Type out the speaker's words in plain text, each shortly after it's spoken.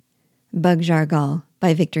Bug Jargal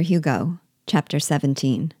by Victor Hugo, Chapter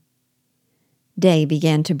 17. Day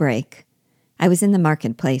began to break. I was in the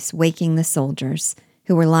marketplace waking the soldiers,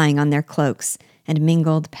 who were lying on their cloaks and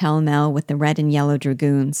mingled pell-mell with the red and yellow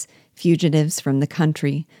dragoons, fugitives from the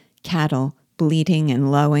country, cattle, bleating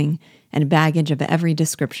and lowing, and baggage of every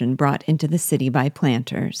description brought into the city by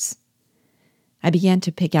planters. I began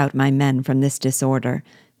to pick out my men from this disorder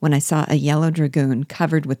when I saw a yellow dragoon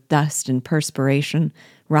covered with dust and perspiration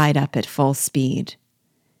ride up at full speed.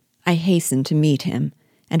 I hastened to meet him,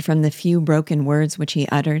 and from the few broken words which he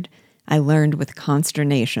uttered, I learned with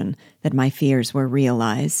consternation that my fears were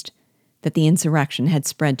realized, that the insurrection had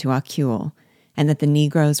spread to Acul, and that the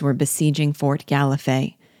Negroes were besieging Fort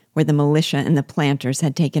Galifet, where the militia and the planters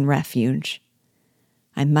had taken refuge.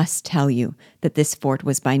 I must tell you that this fort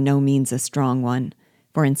was by no means a strong one,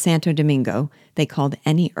 for in Santo Domingo they called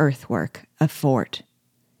any earthwork a fort.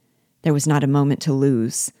 There was not a moment to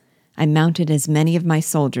lose. I mounted as many of my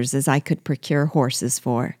soldiers as I could procure horses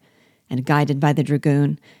for, and guided by the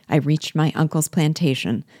dragoon, I reached my uncle's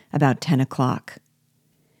plantation about 10 o'clock.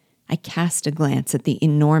 I cast a glance at the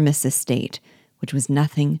enormous estate, which was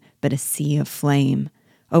nothing but a sea of flame,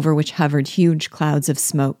 over which hovered huge clouds of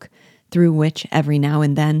smoke, through which every now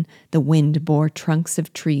and then the wind bore trunks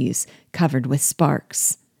of trees covered with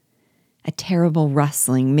sparks. A terrible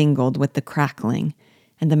rustling mingled with the crackling,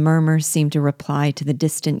 and the murmur seemed to reply to the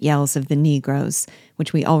distant yells of the Negroes,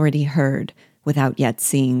 which we already heard without yet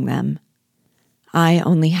seeing them. I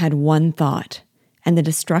only had one thought, and the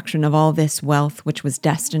destruction of all this wealth which was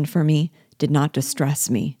destined for me did not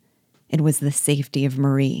distress me. It was the safety of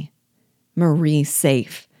Marie. Marie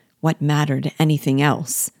safe, what mattered anything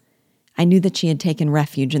else? I knew that she had taken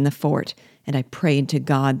refuge in the fort, and I prayed to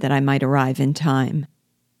God that I might arrive in time.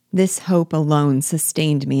 This hope alone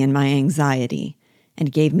sustained me in my anxiety,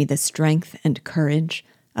 and gave me the strength and courage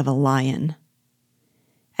of a lion.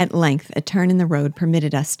 At length, a turn in the road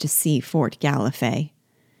permitted us to see Fort Galifet.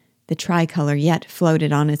 The tricolor yet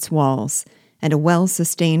floated on its walls, and a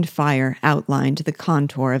well-sustained fire outlined the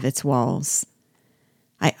contour of its walls.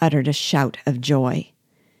 I uttered a shout of joy.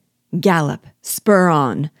 "Gallop! Spur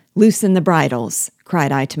on! Loosen the bridles!"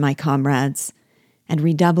 cried I to my comrades, and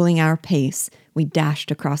redoubling our pace, we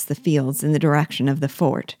dashed across the fields in the direction of the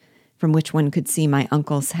fort, from which one could see my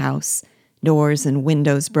uncle's house, doors and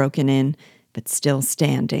windows broken in, but still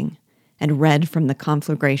standing, and red from the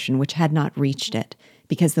conflagration which had not reached it,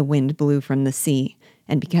 because the wind blew from the sea,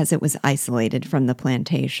 and because it was isolated from the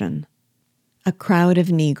plantation. A crowd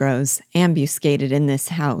of Negroes, ambuscaded in this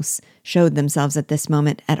house, showed themselves at this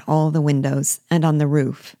moment at all the windows and on the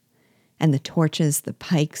roof, and the torches, the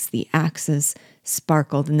pikes, the axes,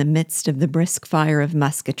 sparkled in the midst of the brisk fire of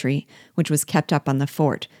musketry which was kept up on the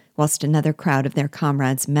fort, whilst another crowd of their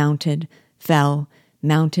comrades mounted, fell,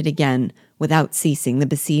 mounted again, without ceasing the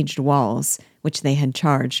besieged walls, which they had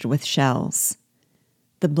charged with shells.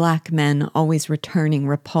 The black men, always returning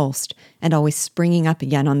repulsed, and always springing up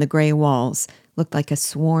again on the gray walls, looked like a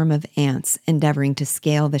swarm of ants endeavoring to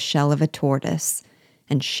scale the shell of a tortoise,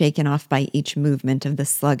 and shaken off by each movement of the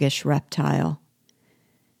sluggish reptile.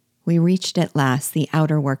 We reached at last the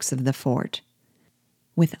outer works of the fort.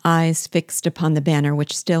 With eyes fixed upon the banner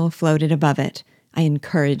which still floated above it, I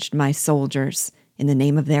encouraged my soldiers, in the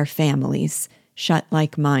name of their families, shut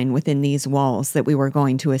like mine within these walls, that we were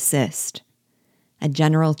going to assist. A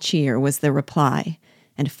general cheer was the reply,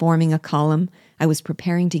 and forming a column, I was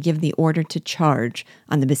preparing to give the order to charge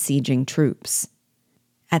on the besieging troops.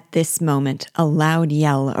 At this moment, a loud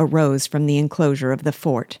yell arose from the enclosure of the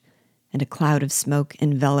fort, and a cloud of smoke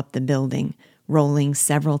enveloped the building, rolling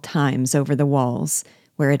several times over the walls,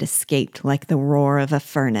 where it escaped like the roar of a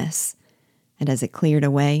furnace, and as it cleared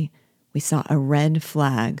away, we saw a red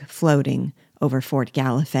flag floating over Fort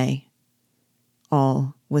Galifet.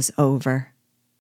 All was over.